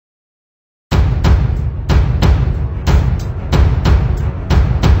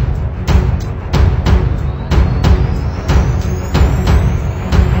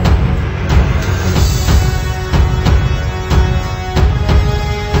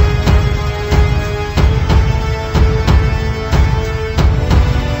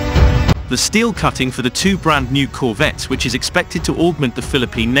The steel cutting for the two brand new Corvettes, which is expected to augment the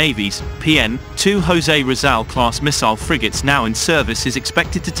Philippine Navy's two Jose Rizal-class missile frigates now in service, is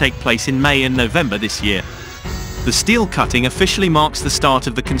expected to take place in May and November this year. The steel cutting officially marks the start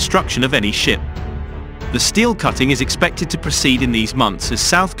of the construction of any ship. The steel cutting is expected to proceed in these months as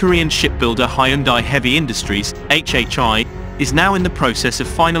South Korean shipbuilder Hyundai Heavy Industries (HHI) is now in the process of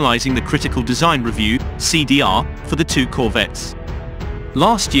finalizing the Critical Design Review (CDR) for the two Corvettes.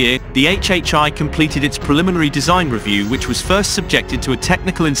 Last year, the HHI completed its preliminary design review, which was first subjected to a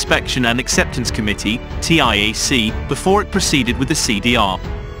Technical Inspection and Acceptance Committee (TIAC) before it proceeded with the CDR.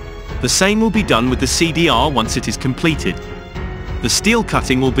 The same will be done with the CDR once it is completed. The steel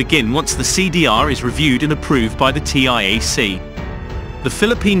cutting will begin once the CDR is reviewed and approved by the TIAC. The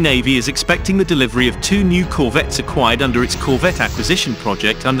Philippine Navy is expecting the delivery of two new Corvettes acquired under its Corvette acquisition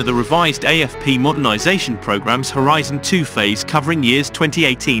project under the revised AFP modernization program's Horizon 2 phase covering years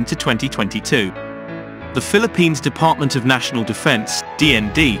 2018 to 2022. The Philippines Department of National Defense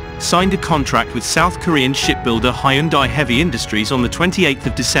 (DND) signed a contract with South Korean shipbuilder Hyundai Heavy Industries on the 28th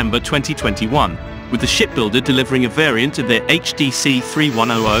of December 2021, with the shipbuilder delivering a variant of their HDC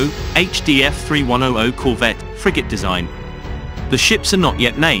 3100, HDF 3100 Corvette frigate design. The ships are not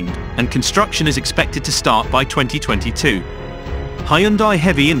yet named, and construction is expected to start by 2022. Hyundai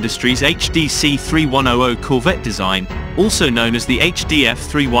Heavy Industries HDC 3100 Corvette design, also known as the HDF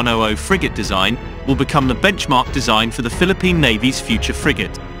 3100 frigate design, will become the benchmark design for the Philippine Navy's future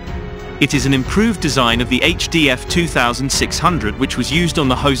frigate. It is an improved design of the HDF 2600, which was used on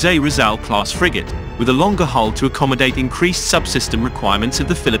the Jose Rizal-class frigate, with a longer hull to accommodate increased subsystem requirements of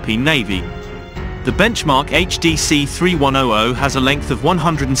the Philippine Navy. The benchmark HDC 3100 has a length of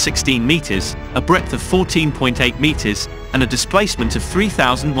 116 meters, a breadth of 14.8 meters, and a displacement of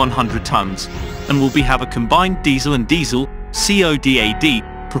 3,100 tons, and will have a combined diesel and diesel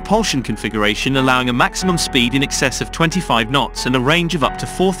 (CODAD) propulsion configuration, allowing a maximum speed in excess of 25 knots and a range of up to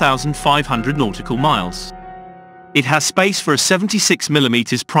 4,500 nautical miles. It has space for a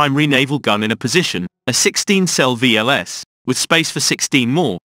 76mm primary naval gun in a position, a 16-cell VLS, with space for 16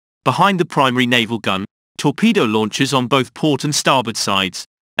 more, behind the primary naval gun, torpedo launchers on both port and starboard sides,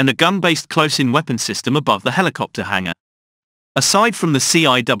 and a gun-based close-in weapon system above the helicopter hangar. Aside from the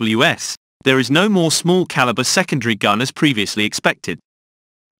CIWS, there is no more small-caliber secondary gun as previously expected.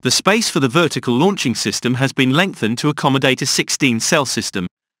 The space for the vertical launching system has been lengthened to accommodate a 16-cell system,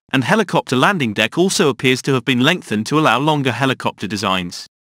 and helicopter landing deck also appears to have been lengthened to allow longer helicopter designs.